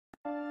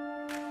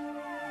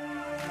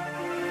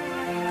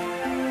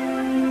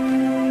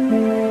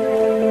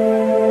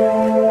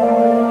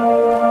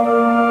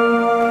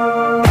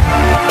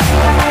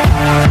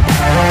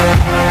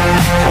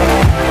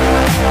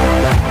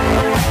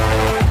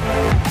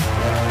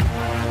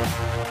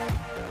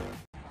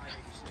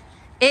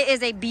It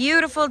is a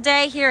beautiful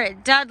day here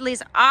at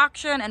Dudley's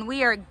Auction, and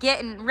we are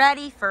getting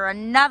ready for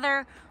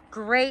another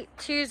great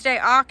Tuesday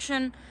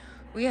auction.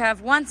 We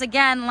have once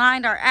again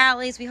lined our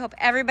alleys. We hope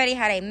everybody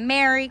had a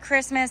Merry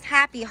Christmas,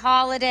 Happy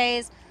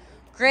Holidays,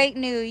 great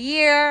New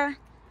Year.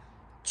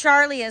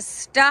 Charlie is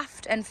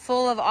stuffed and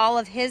full of all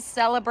of his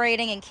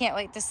celebrating and can't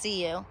wait to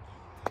see you.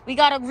 We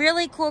got a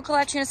really cool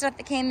collection of stuff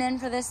that came in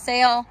for this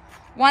sale.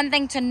 One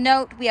thing to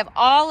note, we have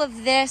all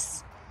of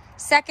this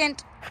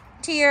second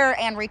tier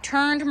and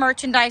returned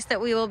merchandise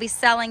that we will be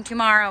selling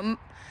tomorrow.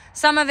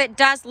 Some of it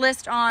does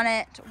list on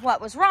it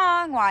what was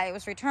wrong, why it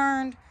was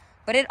returned,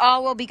 but it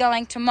all will be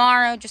going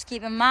tomorrow. Just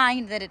keep in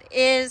mind that it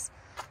is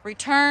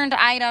returned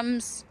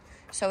items,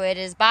 so it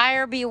is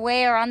buyer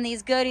beware on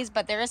these goodies,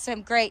 but there is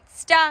some great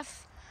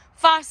stuff.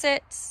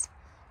 Faucets,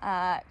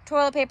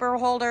 toilet paper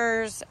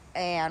holders,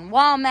 and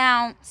wall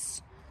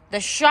mounts,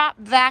 the shop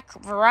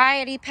vac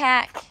variety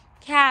pack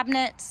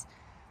cabinets,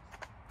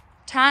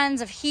 tons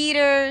of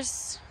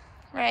heaters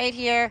right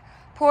here,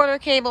 Porter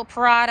cable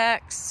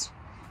products,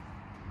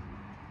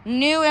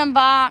 new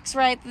inbox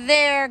right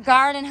there,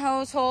 garden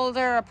hose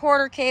holder, a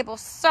Porter cable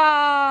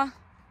saw.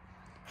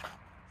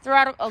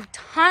 Throughout a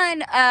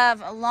ton of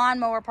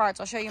lawnmower parts.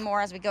 I'll show you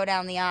more as we go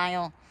down the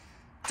aisle.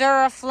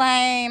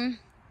 Duraflame,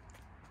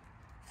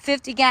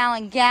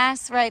 50-gallon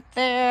gas right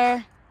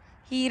there,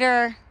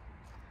 heater,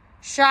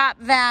 shop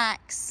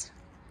vacs.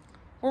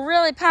 We're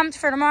really pumped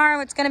for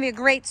tomorrow. It's going to be a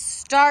great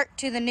start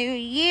to the new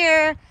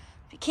year.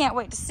 Can't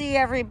wait to see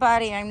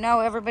everybody. I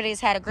know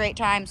everybody's had a great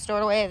time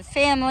stored away with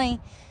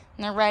family,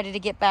 and they're ready to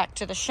get back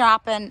to the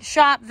shopping.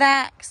 Shop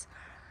vacs,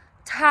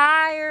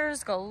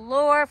 tires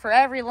galore for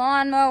every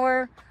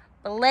lawnmower,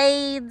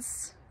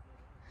 blades,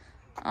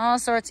 all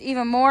sorts,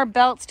 even more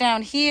belts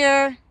down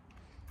here,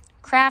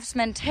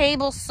 Craftsman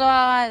table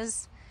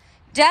saws.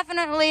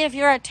 Definitely, if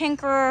you're a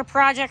tinkerer,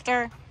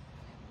 projector,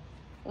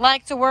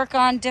 like to work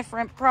on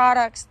different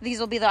products, these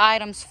will be the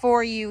items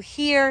for you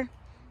here.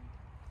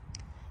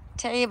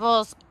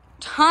 Tables,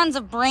 tons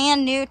of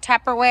brand new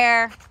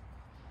Tupperware.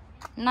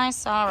 Nice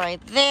saw right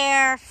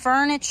there.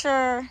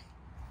 Furniture,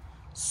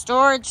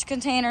 storage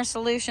container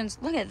solutions.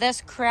 Look at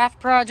this craft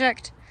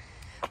project.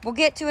 We'll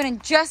get to it in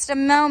just a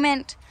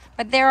moment,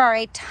 but there are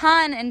a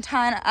ton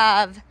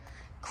of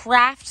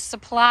craft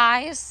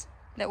supplies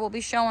that we'll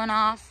be showing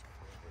off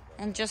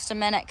in just a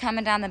minute.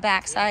 Coming down the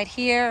back side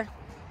here,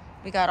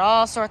 we got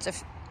all sorts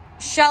of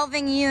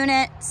shelving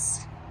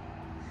units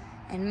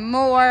and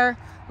more.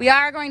 We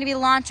are going to be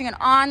launching an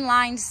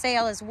online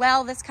sale as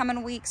well this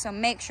coming week, so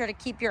make sure to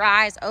keep your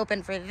eyes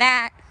open for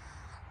that.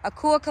 A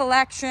cool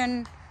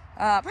collection,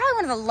 probably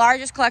one of the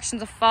largest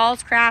collections of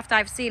Falls craft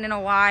I've seen in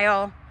a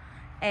while.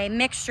 A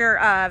mixture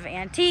of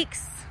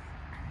antiques,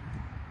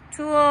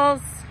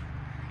 tools,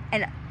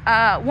 and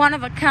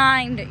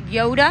one-of-a-kind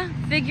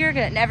Yoda figure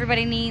that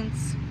everybody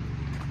needs.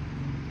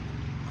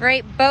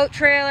 Great boat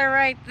trailer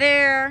right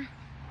there.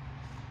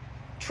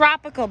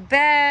 Tropical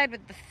bed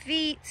with the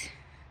feet.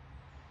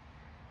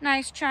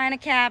 Nice china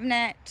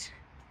cabinet.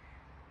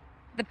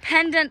 The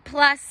Pendant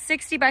Plus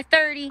 60 by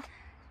 30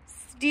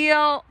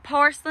 steel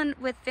porcelain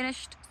with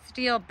finished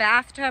steel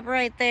bathtub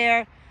right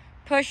there.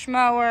 Push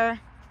mower.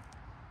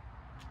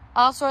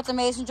 All sorts of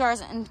mason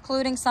jars,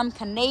 including some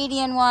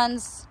Canadian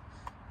ones.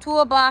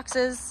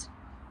 Toolboxes.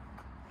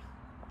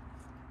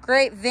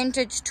 Great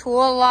vintage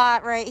tool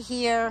lot right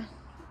here.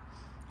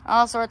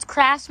 All sorts.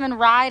 Craftsman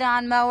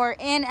ride-on mower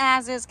in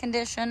as-is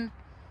condition.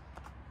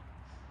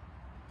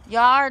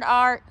 Yard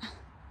art.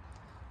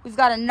 We've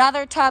got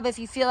another tub if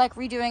you feel like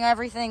redoing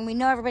everything. We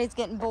know everybody's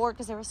getting bored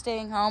because they were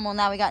staying home. Well,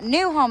 now we got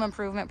new home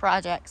improvement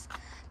projects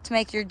to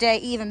make your day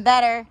even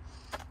better.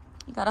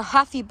 You got a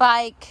Huffy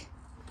bike,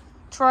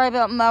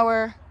 Troy-Bilt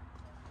mower,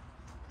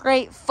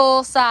 great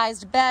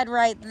full-sized bed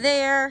right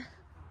there.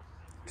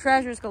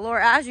 Treasures galore.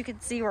 As you can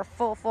see, we're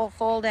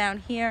full down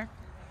here.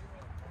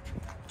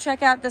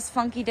 Check out this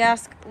funky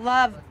desk.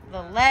 Love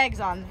the legs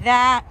on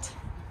that.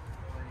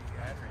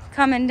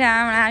 Coming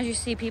down, as you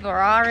see, people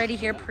are already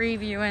here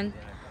previewing.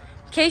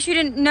 In case you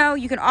didn't know,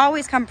 you can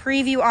always come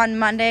preview on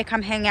Monday.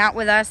 Come hang out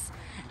with us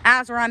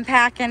as we're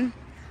unpacking.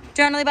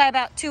 Generally by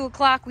about 2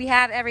 o'clock, we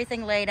have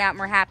everything laid out and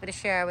we're happy to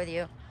share with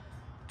you.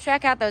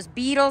 Check out those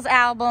Beatles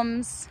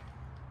albums.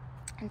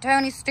 And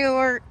Tony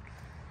Stewart.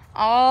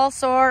 All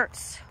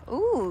sorts.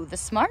 Ooh, the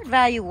Smart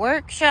Value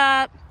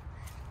Workshop.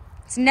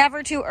 It's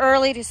never too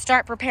early to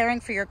start preparing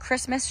for your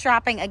Christmas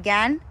shopping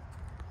again.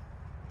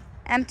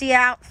 Empty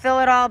out,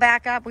 fill it all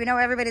back up. We know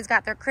everybody's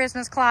got their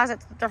Christmas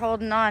closets that they're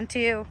holding on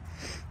to.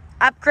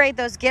 Upgrade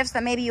those gifts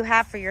that maybe you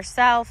have for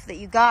yourself that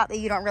you got that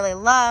you don't really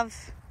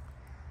love.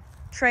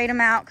 Trade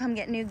them out. Come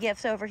get new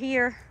gifts over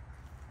here.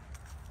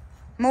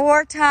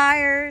 More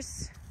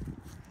tires.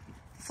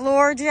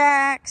 Floor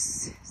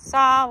jacks.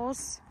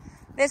 Saws.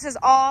 This is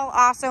all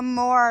also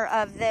more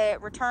of the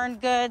returned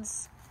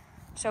goods.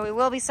 So we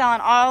will be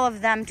selling all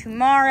of them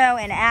tomorrow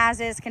in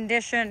as-is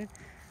condition.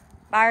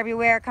 Buyer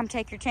beware. Come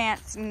take your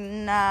chance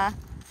and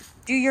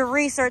do your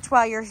research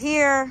while you're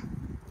here.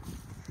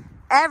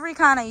 Every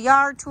kind of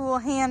yard tool,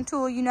 hand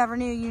tool you never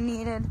knew you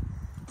needed.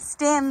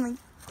 Stanley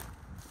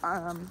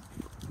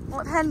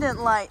pendant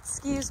lights,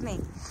 excuse me,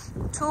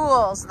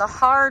 tools, the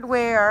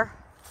hardware,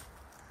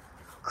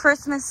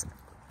 Christmas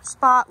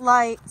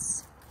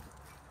spotlights,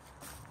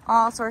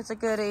 all sorts of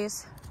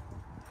goodies,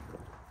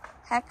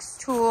 hex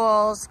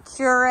tools,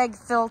 Keurig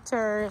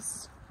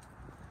filters,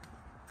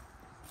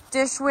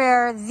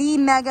 dishware. The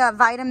Mega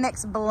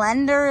Vitamix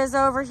blender is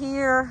over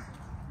here,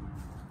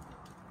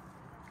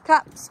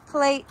 cups,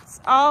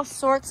 plates, all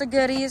sorts of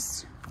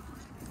goodies,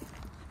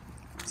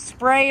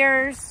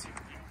 sprayers,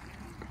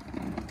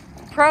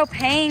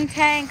 propane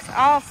tanks,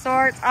 all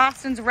sorts.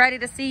 Austin's ready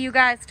to see you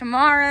guys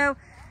tomorrow.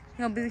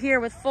 He'll be here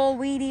with full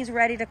Wheaties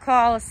ready to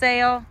call a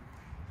sale.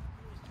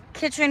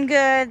 Kitchen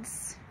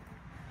goods.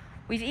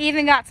 We've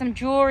even got some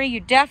jewelry. You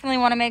definitely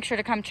want to make sure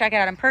to come check it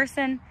out in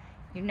person.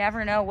 You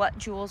never know what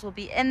jewels will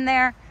be in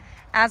there.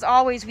 As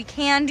always, we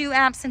can do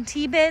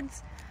absentee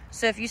bids.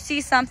 So if you see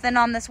something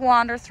on this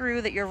wander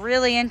through that you're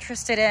really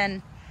interested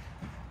in,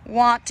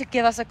 want to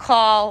give us a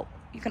call,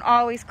 you can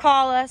always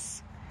call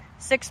us,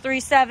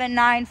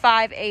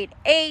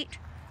 637-9588,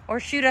 or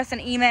shoot us an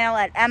email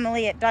at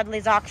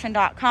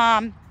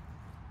emily@dudleysauction.com.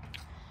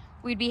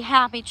 We'd be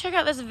happy. Check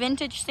out this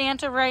vintage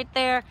Santa right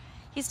there.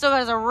 He's still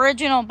got his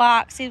original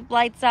box. He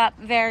lights up,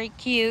 very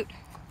cute.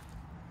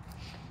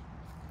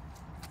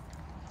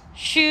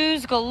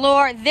 Shoes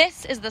galore.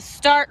 This is the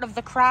start of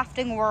the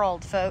crafting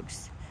world,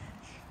 folks.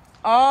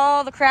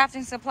 All the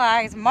crafting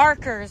supplies,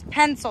 markers,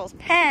 pencils,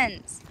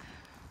 pens,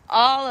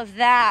 all of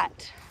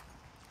that.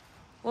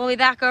 We'll be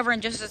back over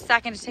in just a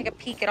second to take a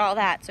peek at all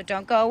that, so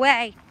don't go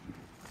away.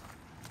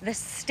 The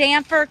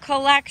Stamper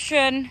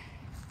collection.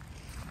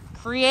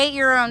 Create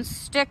your own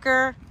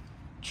sticker.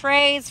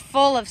 Trays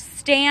full of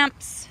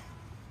stamps.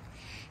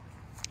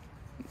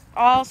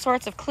 All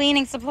sorts of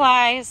cleaning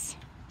supplies.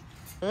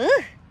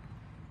 Ugh.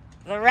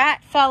 The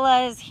Rat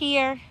Fella is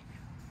here.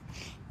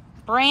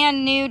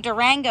 Brand new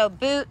Durango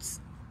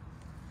boots.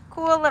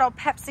 Cool little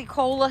Pepsi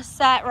Cola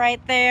set right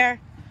there.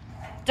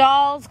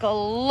 Dolls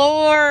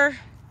galore.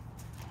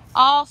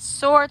 All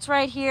sorts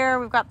right here.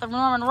 We've got the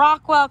Norman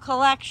Rockwell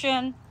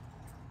collection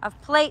of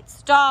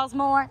plates, dolls,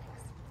 more.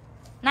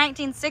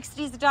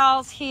 1960s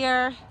dolls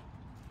here.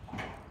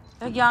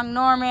 The young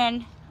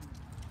Norman.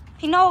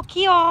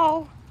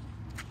 Pinocchio.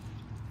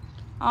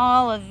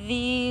 All of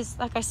these.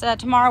 Like I said,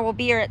 tomorrow we'll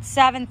be here at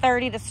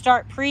 7:30 to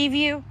start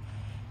preview.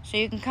 So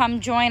you can come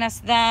join us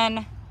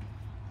then.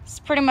 It's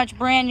pretty much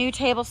brand new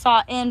table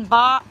saw in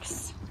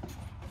box.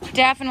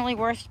 Definitely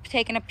worth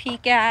taking a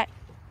peek at.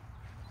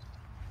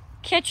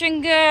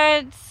 Kitchen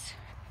goods.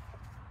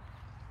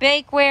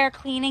 Bakeware,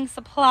 cleaning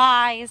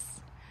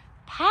supplies.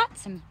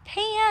 Pots and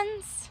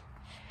pans.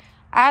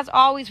 As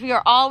always, we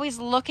are always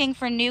looking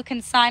for new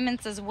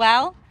consignments as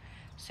well.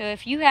 So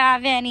if you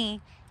have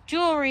any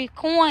jewelry,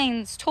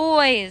 coins,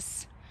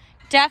 toys,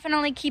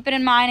 definitely keep it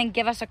in mind and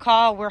give us a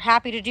call. We're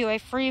happy to do a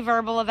free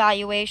verbal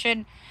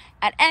evaluation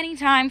at any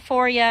time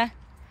for you.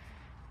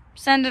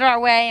 Send it our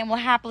way and we'll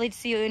happily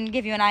see you and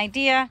give you an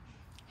idea,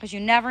 because you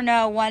never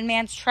know, one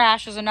man's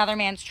trash is another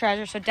man's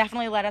treasure. So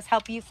definitely let us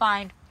help you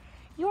find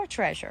your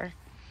treasure.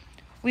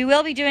 We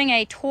will be doing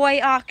a toy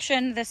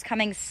auction this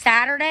coming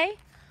Saturday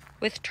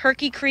with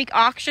Turkey Creek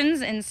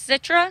Auctions in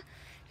Citra.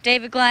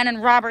 David Glenn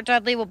and Robert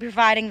Dudley will be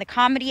providing the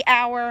comedy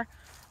hour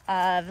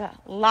of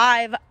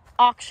live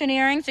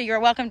auctioneering. So you're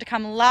welcome to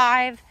come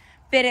live,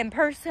 bid in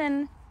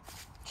person,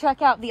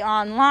 check out the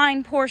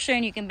online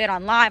portion. You can bid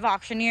on live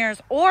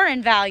auctioneers or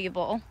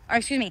live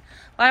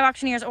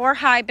auctioneers or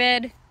high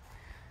bid.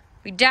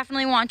 We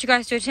definitely want you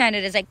guys to attend.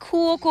 It is a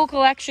cool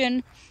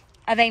collection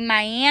of a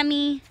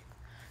Miami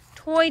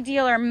toy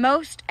dealer.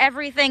 Most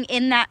everything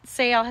in that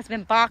sale has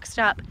been boxed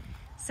up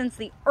since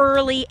the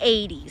early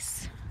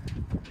 80s.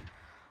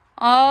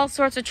 All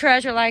sorts of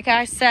treasure, like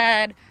I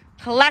said.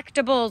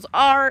 Collectibles,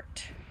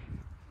 art,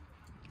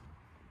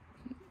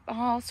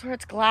 all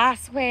sorts,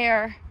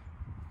 glassware.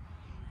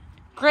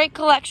 Great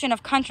collection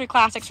of country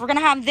classics. We're going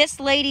to have this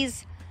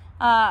lady's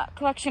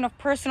collection of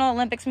personal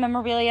Olympics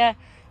memorabilia.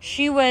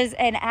 She was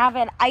an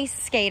avid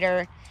ice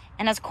skater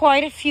and has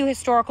quite a few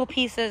historical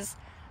pieces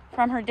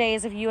from her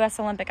days of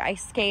U.S. Olympic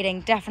ice skating.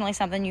 Definitely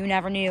something you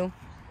never knew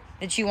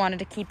that you wanted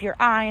to keep your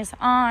eyes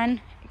on.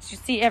 You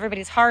see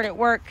everybody's hard at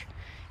work,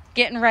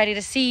 getting ready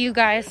to see you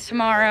guys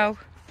tomorrow.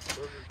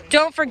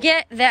 Don't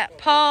forget that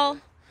Paul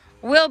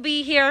will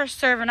be here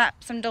serving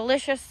up some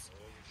delicious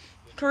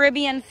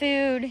Caribbean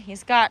food.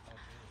 He's got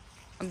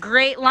a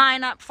great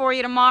lineup for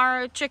you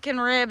tomorrow. Chicken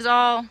ribs,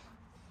 all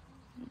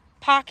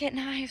pocket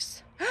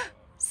knives,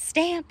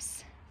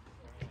 stamps,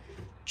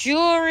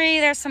 jewelry.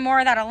 There's some more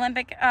of that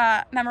Olympic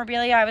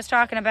memorabilia I was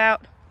talking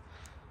about.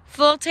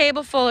 Full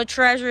table full of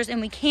treasures. And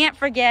we can't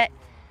forget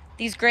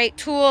these great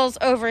tools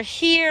over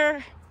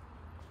here.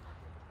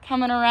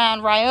 Coming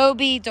around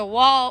Ryobi,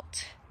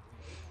 DeWalt.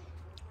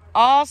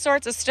 All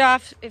sorts of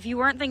stuff. If you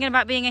weren't thinking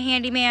about being a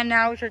handyman,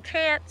 now is your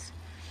chance.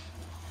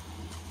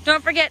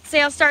 Don't forget,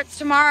 sale starts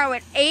tomorrow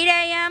at 8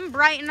 a.m.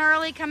 bright and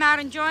early. Come out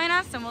and join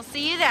us, and we'll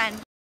see you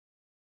then.